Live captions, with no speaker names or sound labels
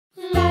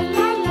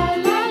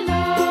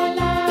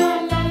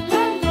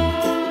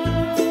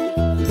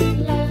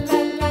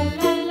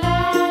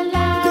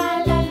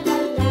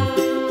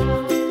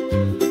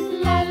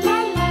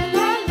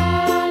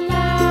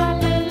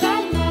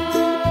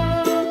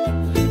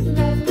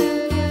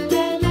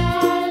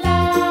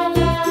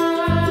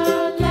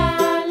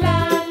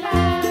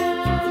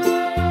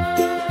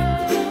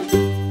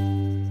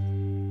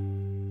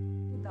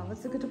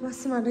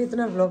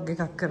හිතන vlog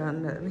එකක්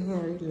කරන්න. මෙහි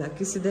ඇවිල්ලා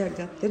කිසි දෙයක්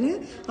ගත්තේ නෑ.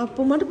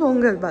 අප්පු මට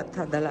පොංගල් බත්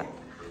හදලා.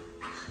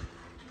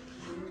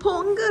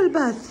 පොංගල්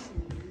බත්.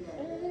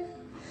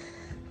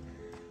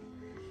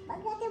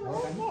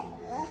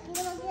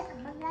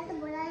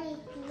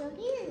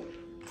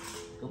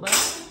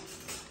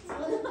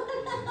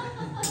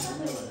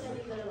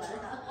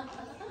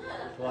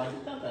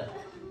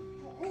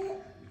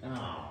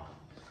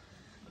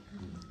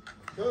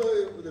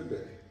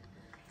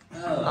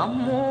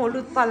 අම්මෝ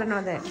ඔලුත්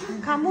පලනවා දැන්.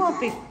 කමු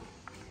අපි.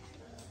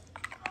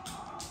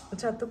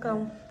 චතු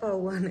කම්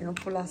පවුවනේ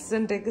අප්පු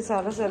ලස්සනට එක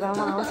සරසලාම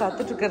ආව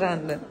සතුටු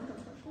කරන්න.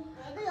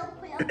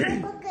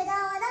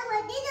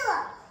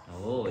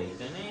 ඕ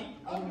ඒකනේ.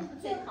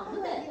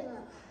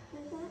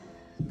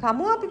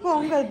 කමු අපි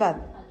පොංගල් බත්.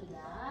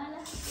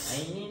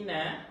 අයින්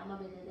නෑ. අම්මා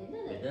බෙදලා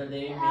දෙන්න. බෙදලා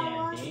දෙන්නේ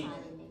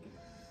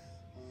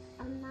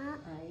අම්මා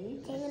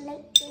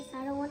චෙලෙක්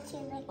සරවොත්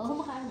චෙලෙක්. ඔහොම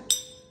කන්න.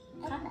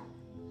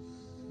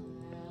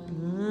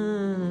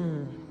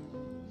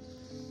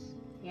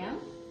 Yeah,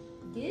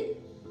 good.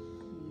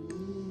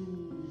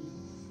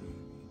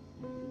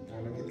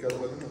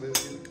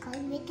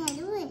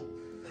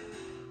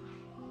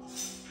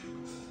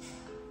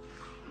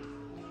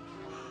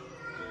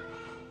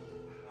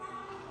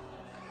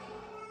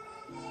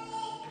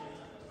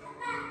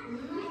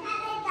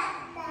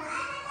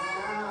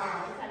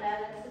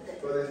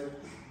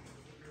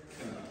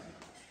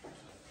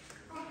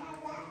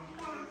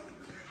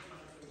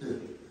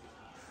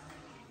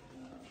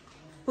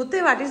 Putte,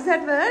 what is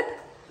that word?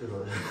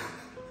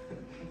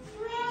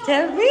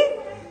 Tell me.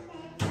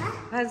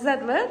 What's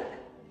that word?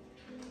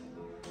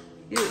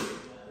 You.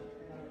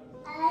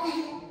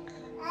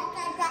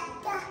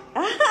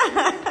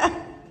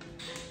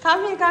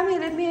 Come here,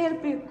 let me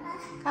help you.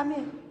 Come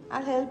here,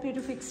 I'll help you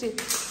to fix it.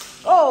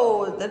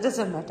 Oh, that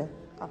doesn't matter.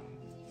 Come.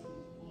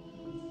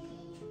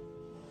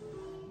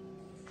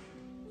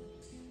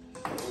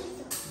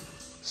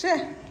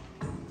 Sure.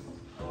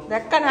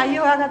 Dakkan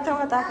ayyo agatta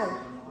kata kara.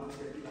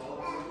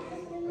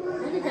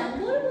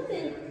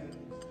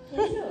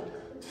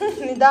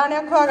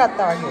 නිදානයක්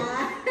හොයාගත්තා වගේ.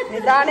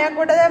 නිදානයක්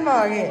කොට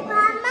දැම්මා වගේ.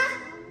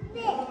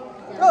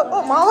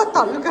 ඔව් මාව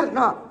තල්ලු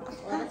කරනවා.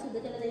 ඔයාලා සුද්ධ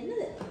කරලා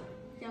දෙන්නද?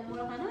 ජම්බුල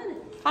කනවද?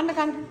 කන්න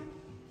කන්න.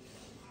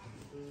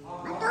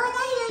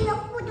 අතෝනේ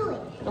ලොක්කුටුවේ.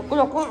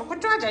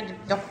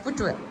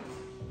 ලොක්කුටුවේ.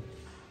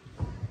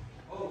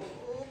 ඔව්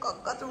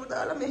කක්කතු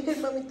දාලා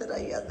මෙහෙම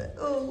විතරයි අද.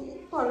 ඔව්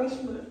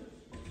පනිෂ්මන්ට්.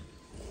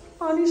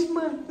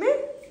 පනිෂ්මන්ට් නේ?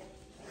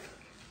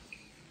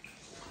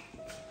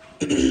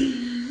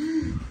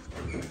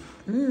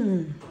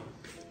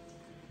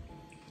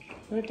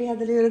 රොටි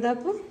හදලා ඉවරද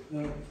අප්පු?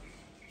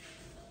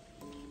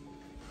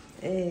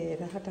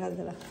 රහට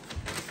හදලා.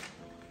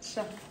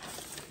 ෂා.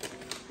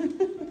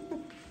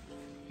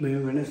 මේ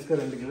වෙනස්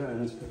කරන්න කියලා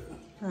වෙනස් කරා.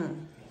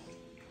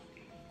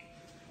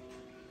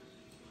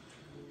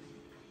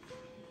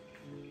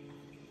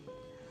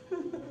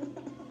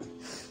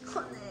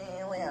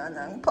 අනේ ඔයා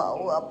නම් පව්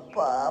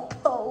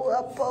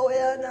අප්පා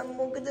ඔයා නම්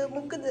මොකද?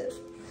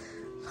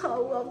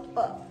 පව්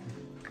අප්පා.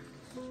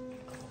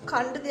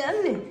 කණ්ඩද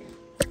යන්නේ?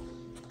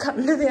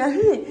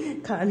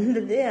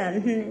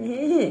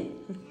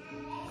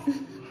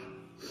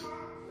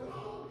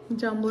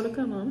 ජම්බෝල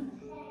කනවා.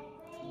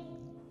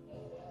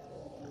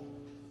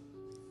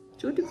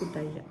 චූටි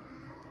පුතයියා.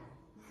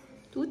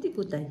 තූති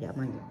පුතයියා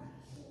මගේ.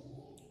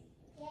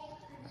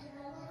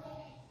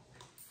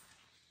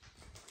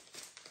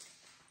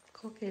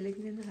 කොකෙලෙක්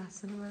නේද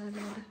ලස්සන බලන්න.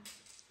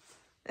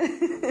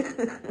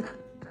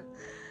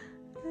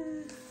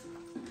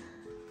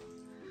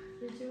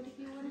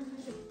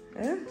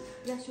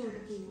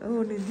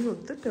 Oh, නිදි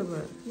ඔත්තටම.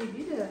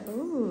 නිදිද?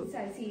 ඔව්.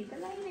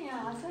 සීතලයිනේ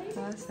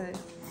ආසයි.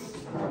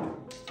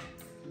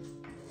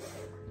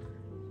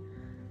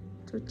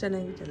 චුච්ච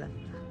නැගිටලා.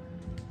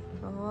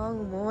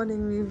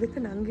 morning view එක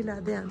නංගිලා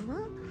අද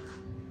යනවා.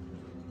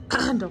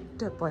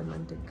 ඩොක්ටර්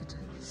අපොයින්ට්මන්ට් එකකට.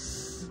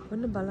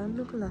 ඔන්න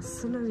බලන්නකො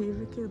ලස්සන view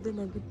එකේ උදේ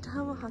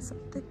නැගිට්ටාම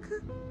හසත් එක්ක.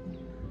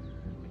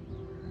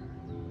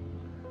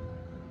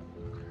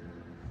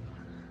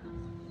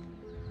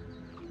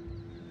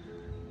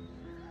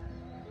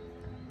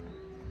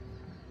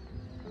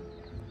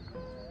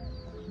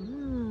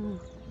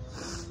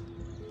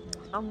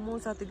 අම්මෝ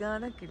සති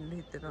ගානක් ඉන්න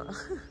හිතෙනවා.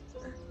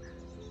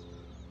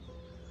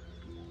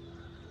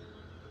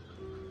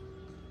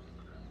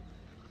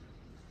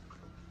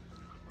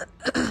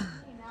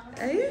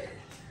 ඇයි?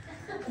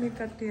 මේ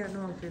කට්ටිය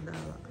යනවා අපේ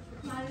දාලා.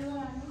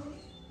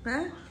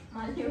 ඈ?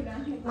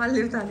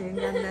 මල්ලිව තනියෙන්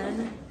යන්නේ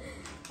නැහැ.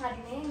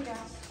 හරිනේ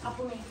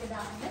අපු මේක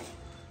දාන්න.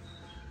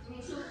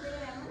 මේ ෂූට් එක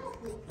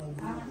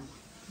යනවා.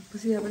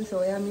 පුසි අපේ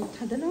සෝයා මීට්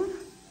හදනවා.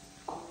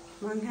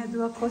 මං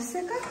හැදුවා කොස්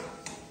එක.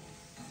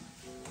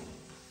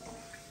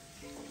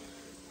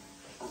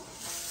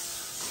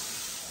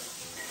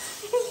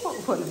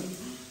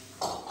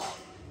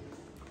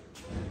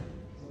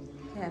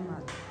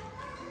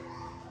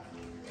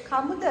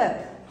 කමුද?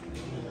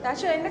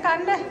 තාෂ එන්න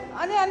කන්න.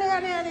 අනේ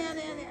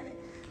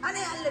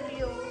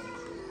අල්ලපියෝ.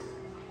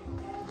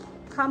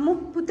 කමු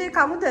පුතේ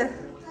කමුද?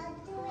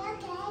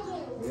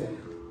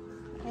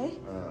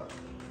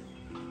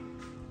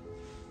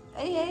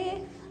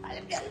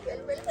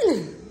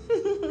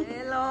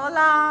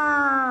 ලෝලා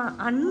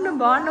අන්න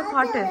බාන්න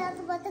කට.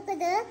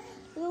 මතකද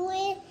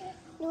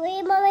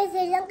නුවේ මම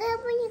ශ්‍රී ලංකාවේ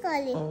පුංචි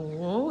කාලේ.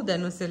 ඔව්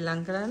දැන් ශ්‍රී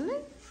ලංකාවේ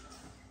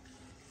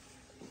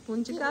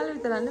පුංචි කාලේ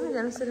විතර නෙමෙයි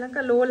දැන් ශ්‍රී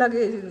ලංකාවේ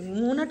ලෝලාගේ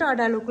මූණට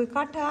වඩා ලොකුයි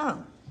කට.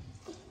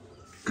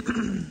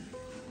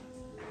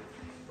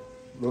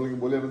 ලෝලගේ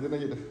බෝලේ යන දෙන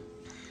නේද?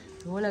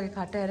 ලෝලාගේ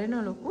කට ඇරෙන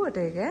ලොකුවට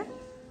ඒක.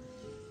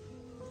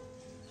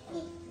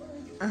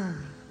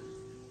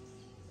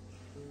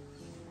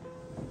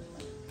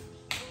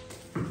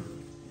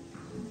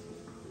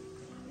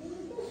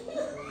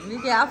 Be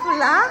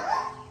careful, huh?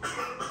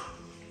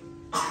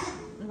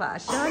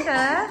 Wash out,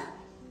 huh?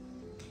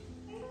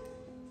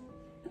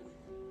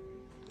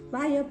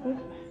 Bye, Appu.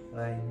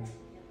 Bye.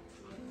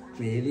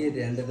 Yeheli at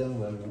the end of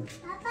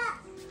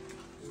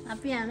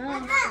අපි යනවා.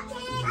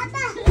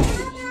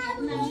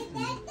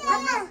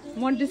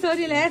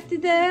 Montessori left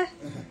there.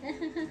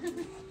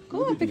 Go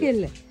up again.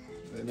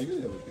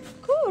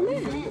 Go, ne?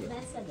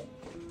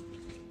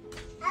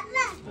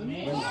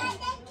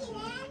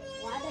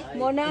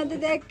 මොනවද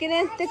දැක්කේ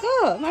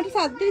නැත්තකෝ මට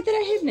සද්ද විතර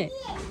ඇහෙන්නේ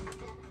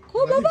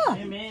කෝ බබා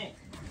මේ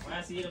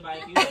ඔයා 100 බයි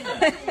කිව්වද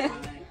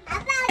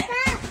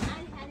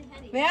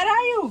where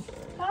are you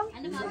come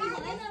අන්න මම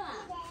හොයනවා.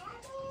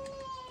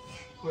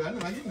 කොහොමද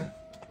නගින්න?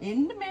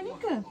 එන්න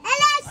මැනික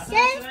Hello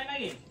sis.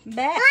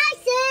 bye Hi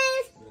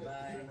sis.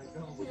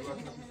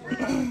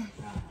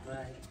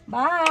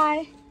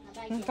 bye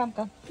come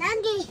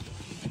Nagi.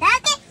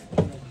 Nagi.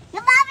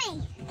 Your mommy.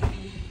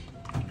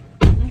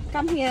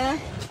 come here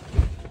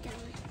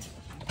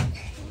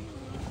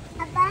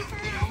Papa.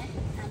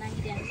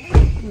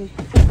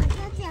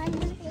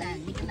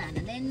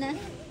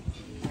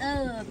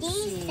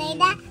 Say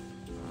that.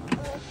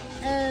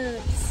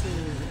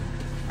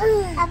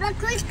 Papa,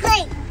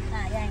 quickly.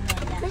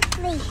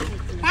 Quickly.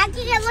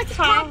 Nagi, what's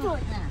cartoon?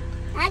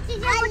 Nagi,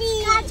 what's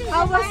cartoon?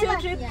 how was your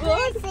trip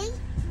good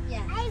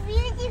Yeah. I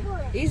really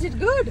good. is it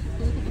good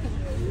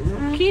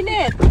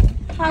Kenneth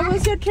how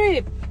was your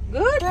trip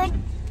good Good.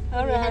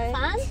 all You had right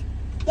fun?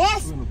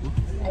 Yes.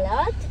 A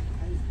lot?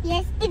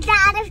 Yes, it's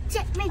out of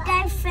chip me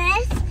down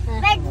first.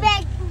 Red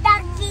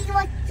donkey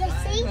was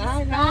Jessie.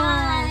 Bye,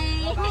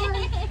 Bye.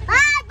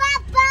 Bye,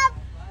 bye, bye.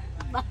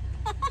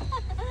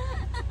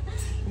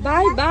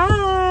 bye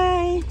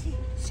bye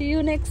see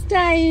you next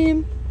time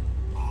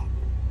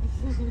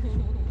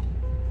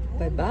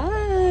bye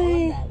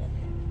bye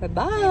bye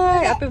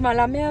bye අපේ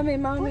ළමයා මේ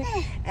මම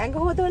ඇඟ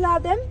හොදවලා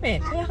දැම්මේ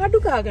එයා කඩු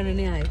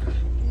කාගෙනනේ ආයේ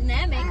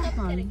නෑ මේකප්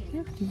කරගෙන.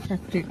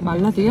 ෆැක්ටරි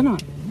බල්ලා තියෙනවා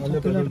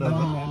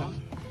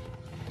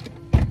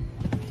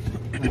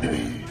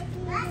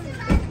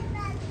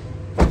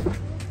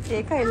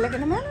ඒක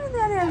එල්ලගෙන මම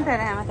දැන් යන්න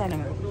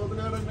හැමතැනම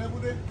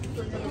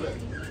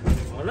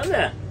මොනද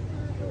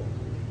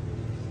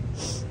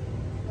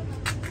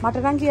මට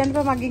නම් කියන්න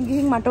බෑ මගෙන්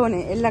ගිහින් මට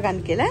ඕනේ එල්ල ගන්න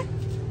කියලා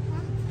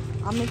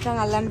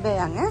අම්මිටන් අල්ලන්න බෑ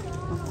යන්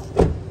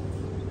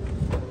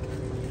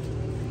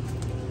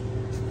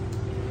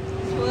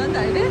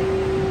සුවඳයිද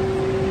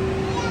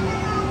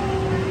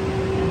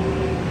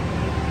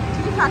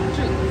ටී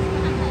ෆැක්ටරි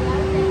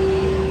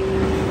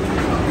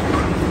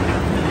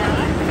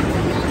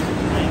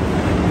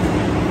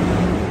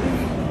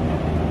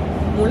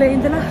මුලින්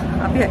ඉඳලා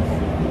අපි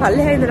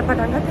පල්ලෙහා ඉඳලා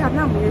පටන් ගත්තා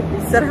අන්න මේ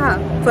ඉස්සරහා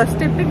ෆස්ට්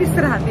ස්ටෙප් එක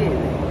ඉස්සරහා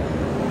තියෙන්නේ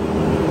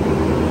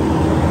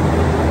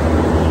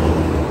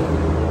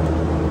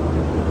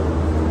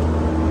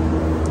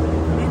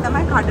මේ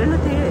තමයි කඩන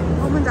තේ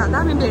කොහොමද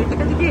අදා මේ බේට්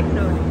එක දිගේ එන්න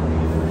ඕනේ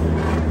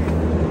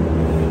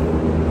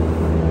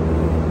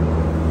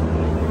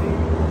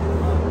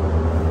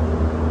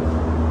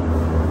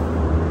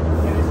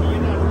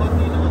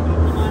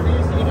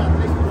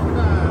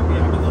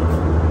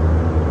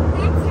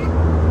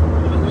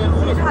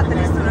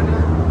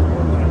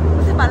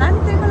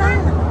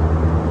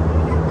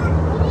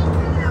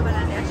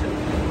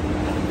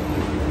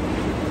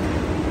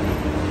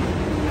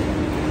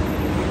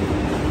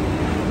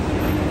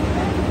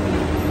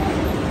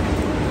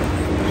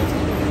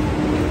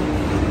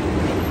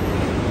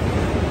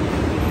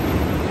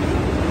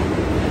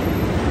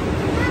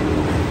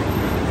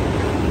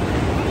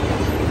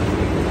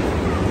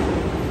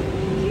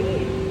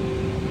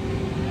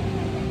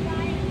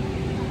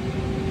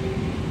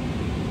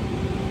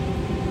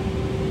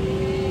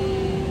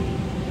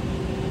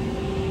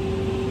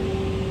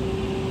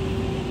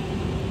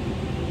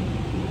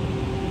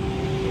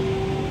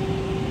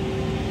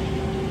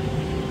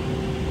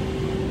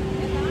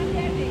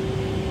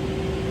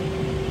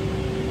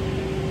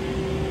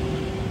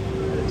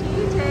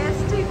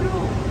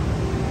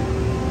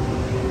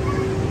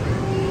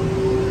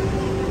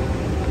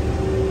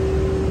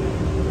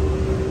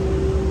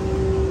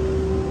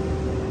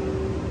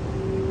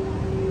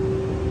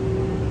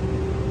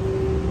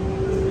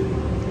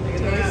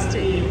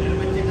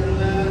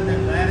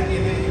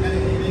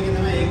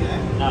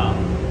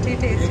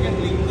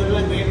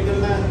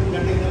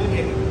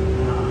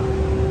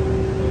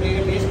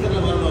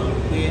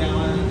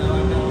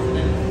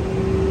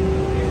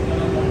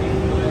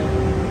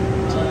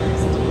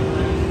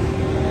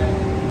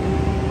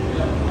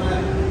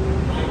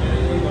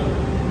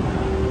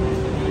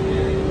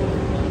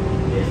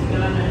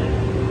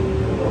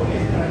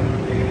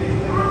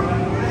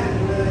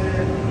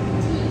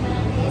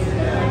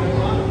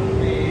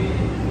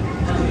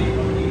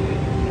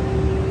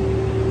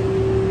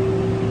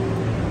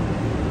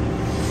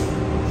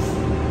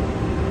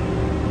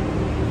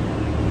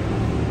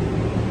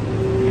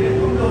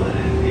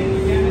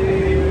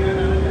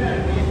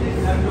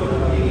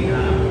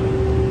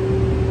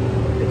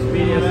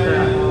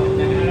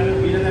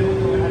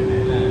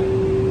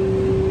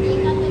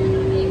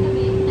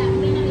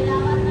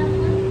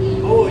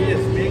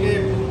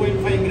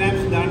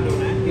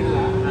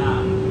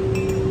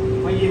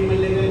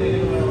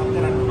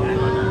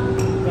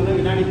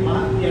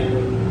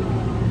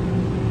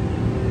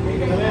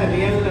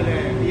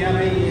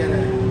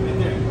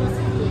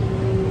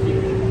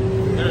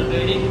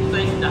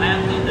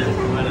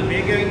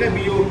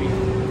BOP.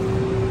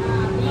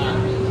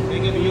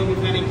 මේක BOP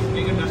mechanics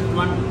මේක trust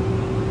 1.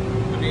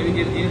 අනේ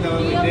විදිහට තියෙන තව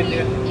grade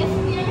එක.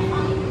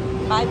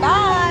 Bye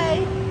bye.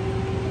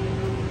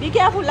 Be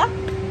careful lah.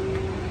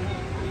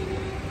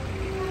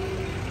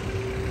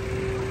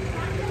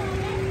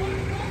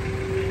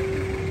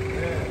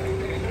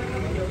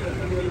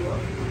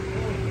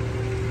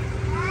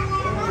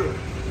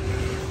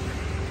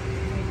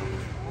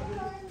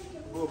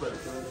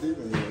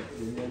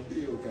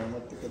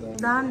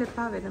 දාන්න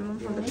එපා වෙනම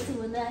හොඳට.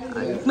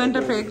 ඉක්මනට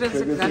fragrance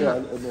එක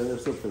ගන්න.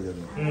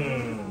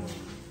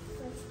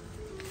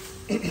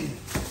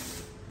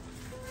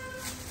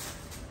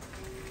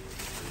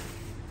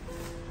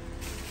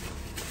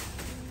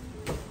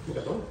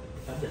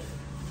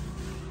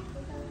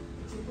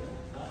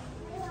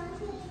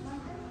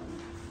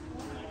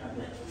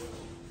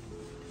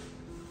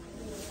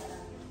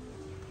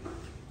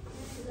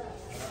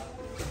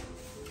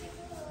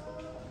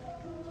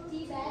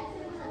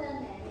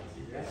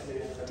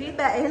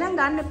 එහෙනම්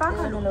ගන්න එපා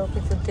කන ලෝකෙ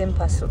සුත්තෙන්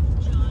පස්සු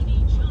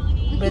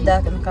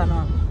බෙදාගෙන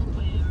කනවා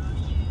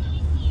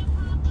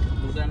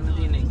උගන්න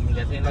තියෙන එක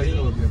ගැටෙන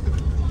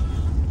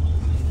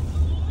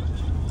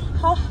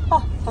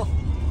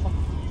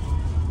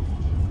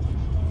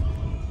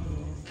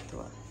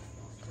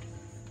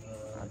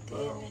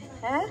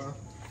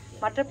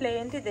මට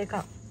ප්ලේන්ටි දෙකක්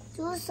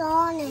Juice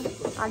on it.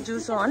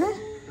 ජූස් ඕනේ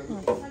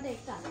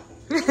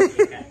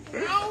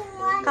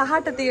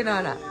කහට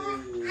තියනවා නා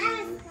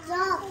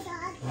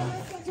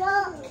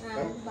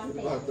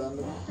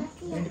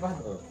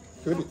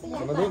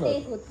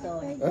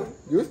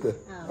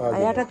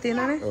අයටත්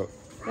තියෙනවනේ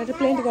මට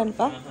ප්ලේන්ටි ගන්න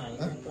පා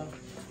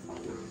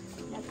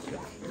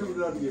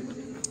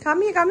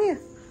Come here, come here.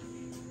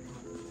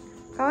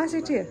 Come on,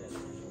 sit here.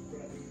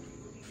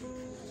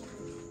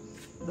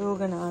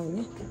 Dogan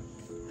aavne.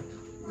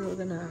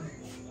 Dogan aavne.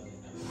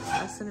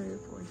 Asana view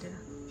point එක.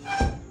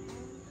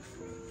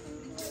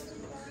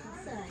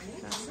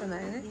 Asana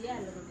නේ.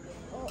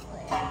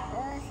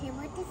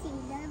 සෙමට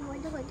සීනි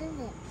මොකද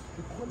හොතනේ.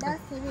 උදා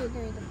සීනි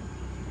ඉදෙන්න.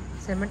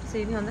 සෙමට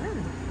සීනි හොඳ නැද්ද?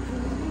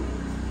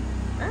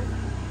 ඈ?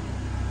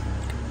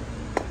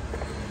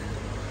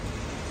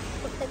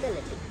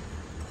 පුත්තගලටි.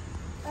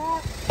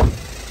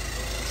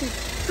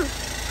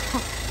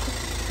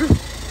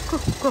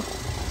 Go.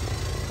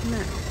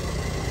 Nah.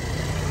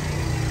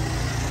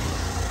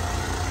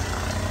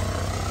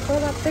 Kau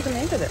dapat ke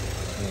mana tu?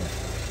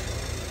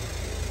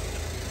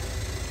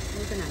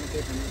 Itu nama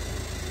dia tu.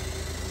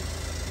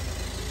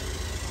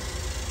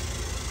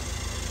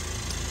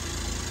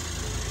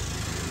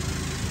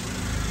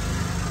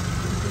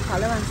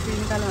 Kalawan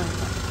screen kalawan.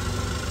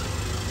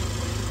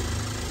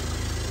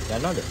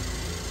 Jangan ada.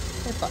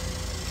 Apa?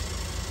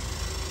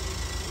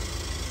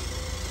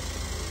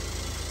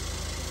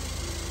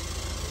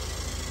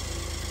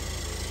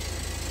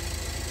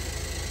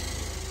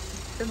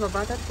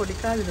 බබාටත් පොඩි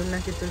කාලේ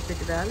දුන්නා කිතුල්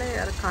පිටි දාලා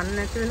අර කන්න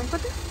නැති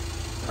වෙනකොට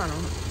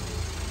කනවා.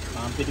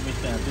 ආම් පිටි මිස්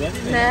නැතුව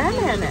නෑ.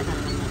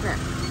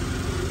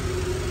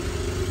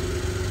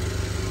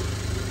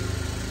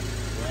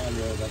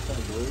 ඔයාලා ගත්තා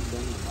බෝයි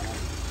දැන්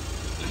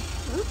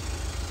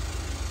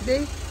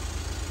දෙයි.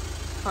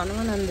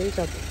 කනවා නම් දෙයි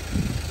චතු.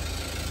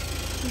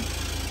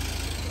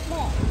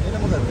 එන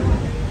මොකද?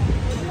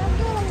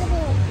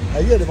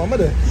 අයියද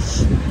මමද?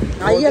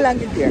 අයියා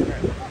ළඟින් තියන්න.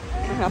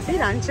 අපි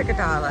ලන්ච් එකට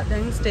ආවා.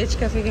 දැන් ස්ටේජ්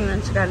කැෆේ එකෙන්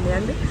ලන්ච් ගන්න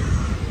යන්නේ.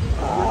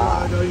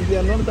 ඉතින්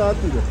යන්න ඕන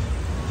තාත්තිද?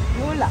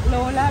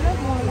 ලෝලා.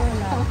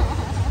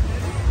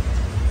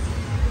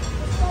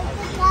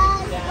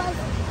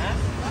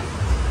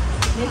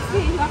 Let's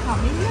see, you are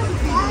coming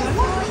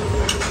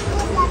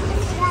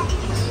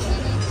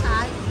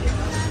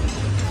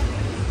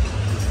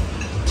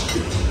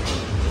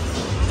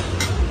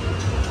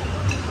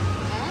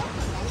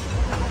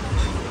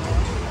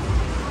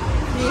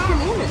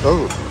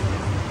ඔව්.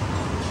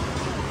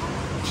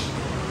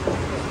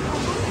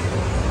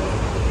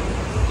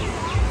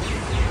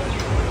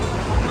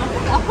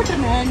 අපිට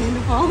නෑ නේද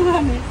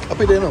පාවුනේ.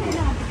 අපිට එනවා.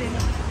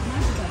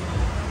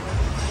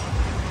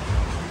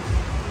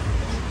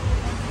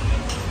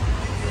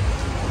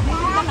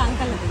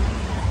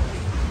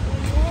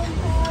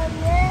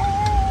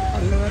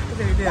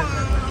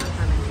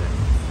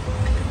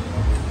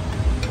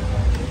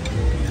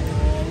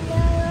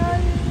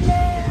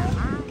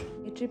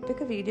 ට්‍රිප් එක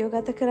වීඩියෝ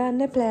ගත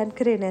කරන්න ප්ලෑන්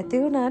කරේ නැති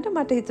වුණාට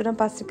මට හිතුණා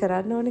පස්සේ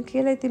කරන්න ඕනේ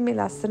කියලා. ඉතින් මේ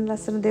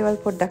ලස්සන දේවල්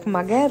පොඩ්ඩක්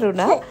මග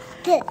ඇරුණා.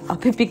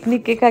 අපි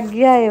පික්නික් එකක්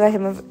ගියා. ඒවා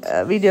හැම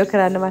වීඩියෝ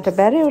කරන්න මට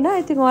බැරි වුණා.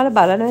 ඉතින් ඔයාලා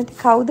බලනවා ඇති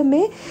කවුද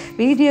මේ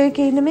වීඩියෝ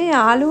එකේ ඉන්න මේ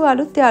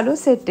අලුත්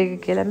සෙට් එක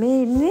කියලා. මේ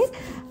ඉන්නේ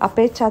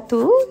අපේ චතු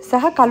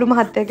සහ කළු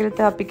මහත්තයා කියලා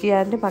තමයි අපි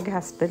කියන්නේ. මගේ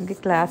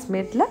හස්බන්ඩ්ගේ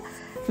ක්ලාස්මේට්ලා.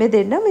 මේ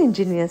දෙන්නම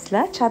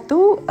ඉංජිනේර්ස්ලා. චතු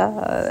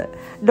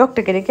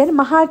ડોක්ටර් කෙනෙක් කියන්නේ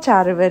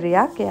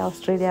මහාචාර්යවරයෙක්. ඒ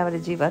ඕස්ට්‍රේලියාවල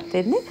ජීවත්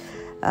වෙන්නේ.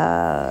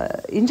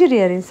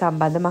 ඉංජිනේරින්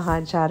සම්බන්ධ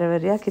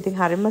මහාචාර්යවරයෙක්. ඉතින්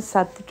හරිම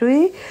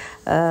සතුටුයි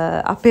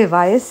අපේ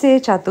වයසේ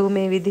චතු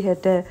මේ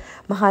විදිහට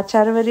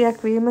මහාචාර්යවරයෙක්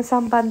වීම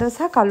සම්බන්ධව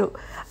සහ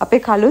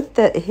අපේ කළුත්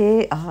එහෙ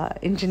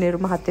ඉංජිනේරු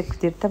මහත්තයෙක්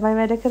විදිහට තමයි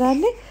වැඩ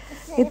කරන්නේ.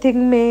 ඉතින්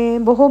මේ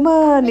බොහොම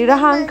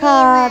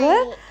නිර්හංකාර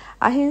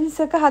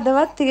අහිංසක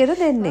හදවත් තියෙන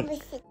දෙන්නේ.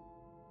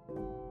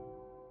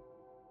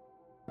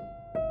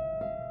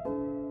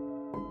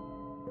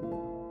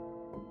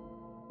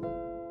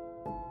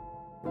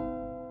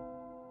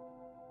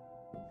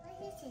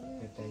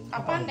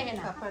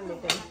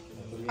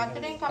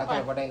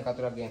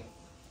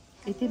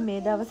 ඉතින්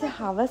මේ දවසේ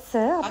හවස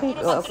අපි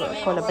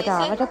කොළඹට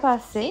ආවට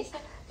පස්සේ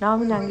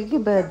නාමි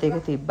නංගිගේ බර්ත්ඩේ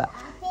එක තිබ්බා.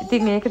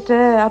 ඉතින් ඒකට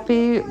අපි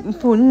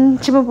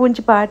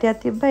පුංචි පාටියක්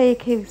තිබ්බා.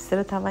 ඒකේ විස්තර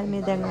තමයි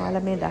මේ දැන්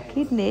ඔයාලා මේ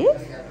දකින්නේ.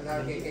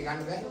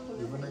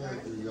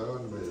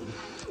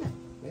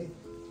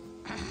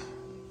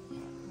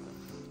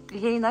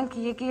 ඉතින් ඉඳන්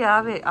කී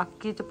ආවේ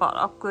අක්කීට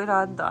පරක්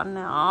වෙලා දාන්න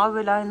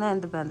ආවෙලා ඉන්න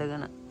ඇඳ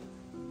බැඳගෙන.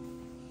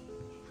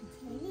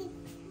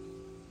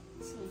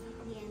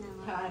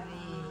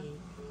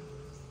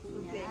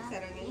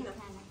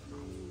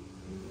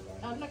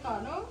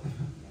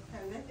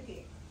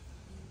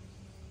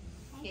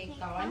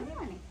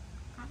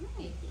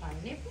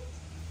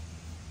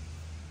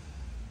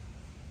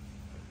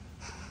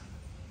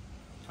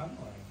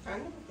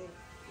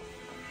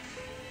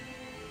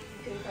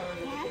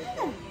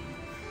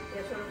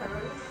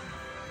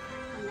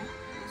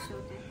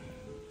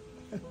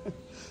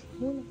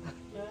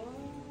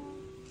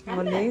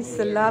 මොනේ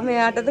ඉස්සලා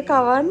මෙයාටද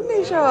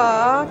කවන්නේ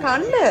ෂා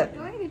කන්න.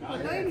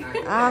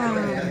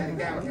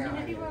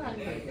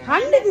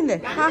 කන්න ඉතින්ද?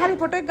 හරි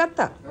ෆොටෝ එක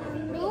ගත්තා.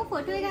 නෝ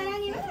ෆොටෝ එක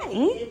අරන්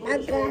ඉවරයි.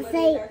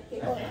 අග්‍රසයි.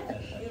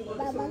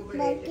 බබා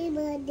මගේ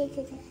බර්ත්ඩේ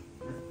එක.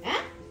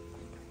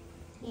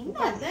 ඉන්නද?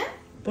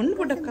 පොන්න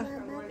පොඩක්.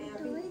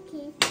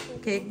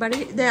 කේක්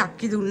බඩේ දැන්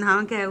අක්කි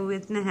දුන්නාම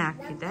කෑවුවෙත් නැහැ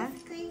අක්කිට.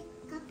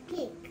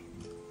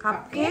 කප්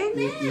කේක්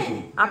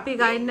අපි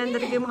ගයින්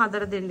ඇන්දට ගිහම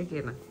හදලා දෙන්න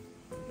කියලා.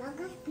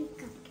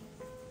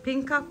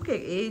 පින්ක් කප්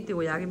කේක් ඒ ඉතින්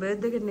ඔයාගේ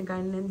බර්ත්ඩේ එකනේ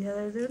ගයින් ඇන්දි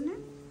හදලා දෙන්නේ.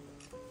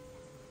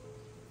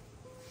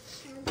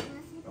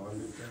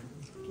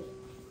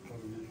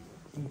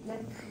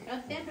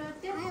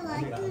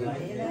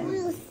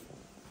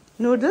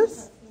 Noodles?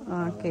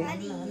 Okay.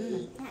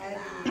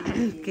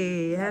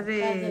 Okay, hare.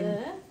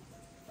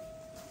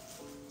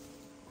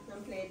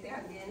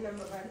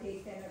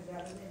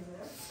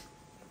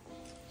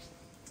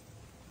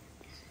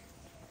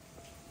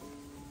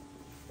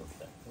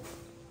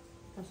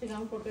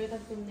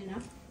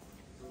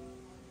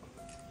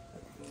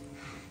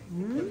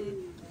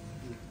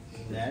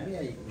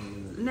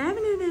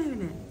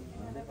 නෑ.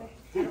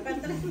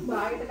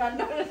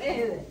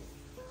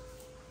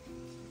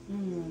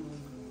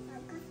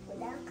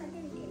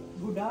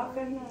 ගොඩාක්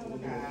කරනවා.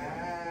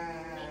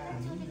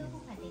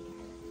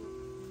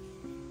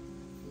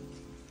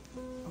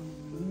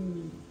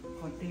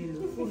 කොටේ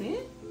ලොකුනේ.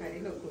 හරි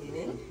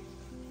ලොකුනේ.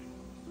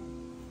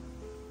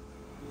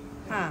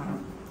 හා.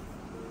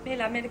 මේ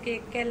ළමයට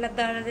කේක් කැල්ලක්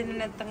දාලා දෙන්න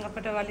නැත්නම්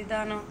අපට වලි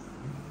දානවා.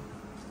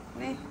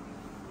 නේ?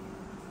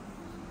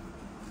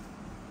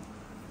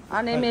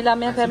 අනේ මේ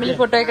ළමයා ෆැමිලි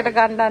ෆොටෝ එකට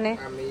ගන්නනේ.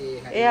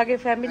 එයාගේ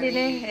ෆැමිලි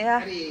නේ. එයා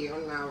හරි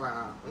ඔන්නවා.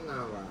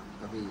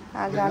 අපි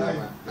ගන්න.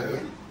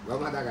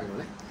 ගොම හදා ගන්න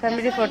ඕනේ.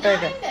 ෆැමිලි ෆොටෝ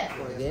එක.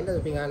 දෙන්නද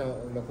පිඟාන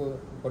ලොකු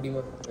පොඩිම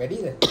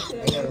වැඩිද?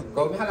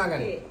 කොහොම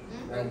හදාගන්නේ?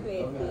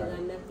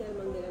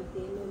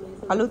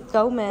 අලුත්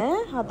ගවුම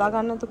හදා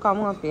ගන්න තු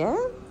කමු අපි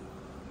ඈ.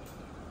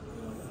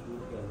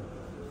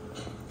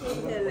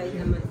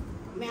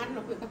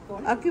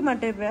 අකි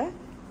මට එපා.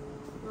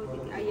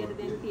 අයියට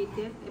දෙන්න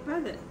කීටේ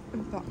එපාද?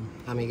 එපා.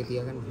 මේක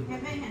තියාගන්න.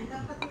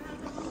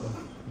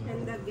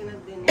 හන්දක්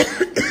ගෙනත් දෙන්න.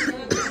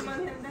 මම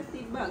හන්දක්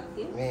තිබ්බා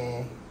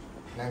මේ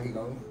නංගි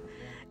ගවුම.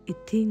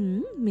 ඉතින්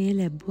මේ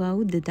ලැබුවා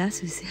වූ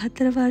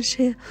 2024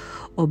 වර්ෂය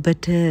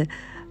ඔබට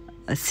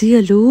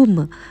සියලුම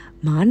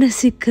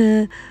මානසික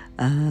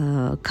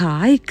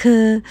කායික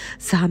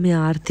සහ මේ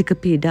ආර්ථික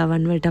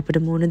පීඩාවන් වලට අපිට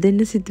මුහුණ දෙන්න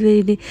සිදු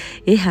වෙන්නේ.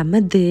 ඒ හැම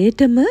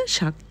දෙයකටම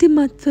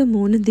ශක්තිමත්ව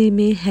මුහුණ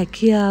දීමේ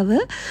හැකියාව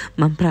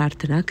මම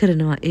ප්‍රාර්ථනා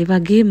කරනවා. ඒ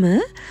වගේම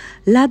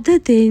ලද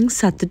දෙයින්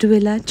සතුටු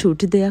වෙලා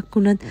චූටි දෙයක්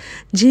වුණත්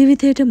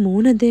ජීවිතයට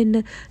මුහුණ දෙන්න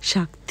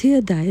ශක්තිය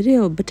ධෛර්යය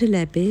ඔබට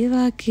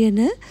ලැබේවා කියන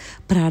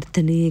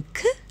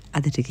ප්‍රාර්ථනාවක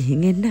අදට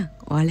ගිහින් එන්න.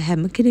 ඔයාලා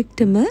හැම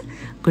කෙනෙක්ටම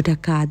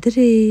ගොඩක්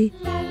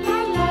ආදරේ.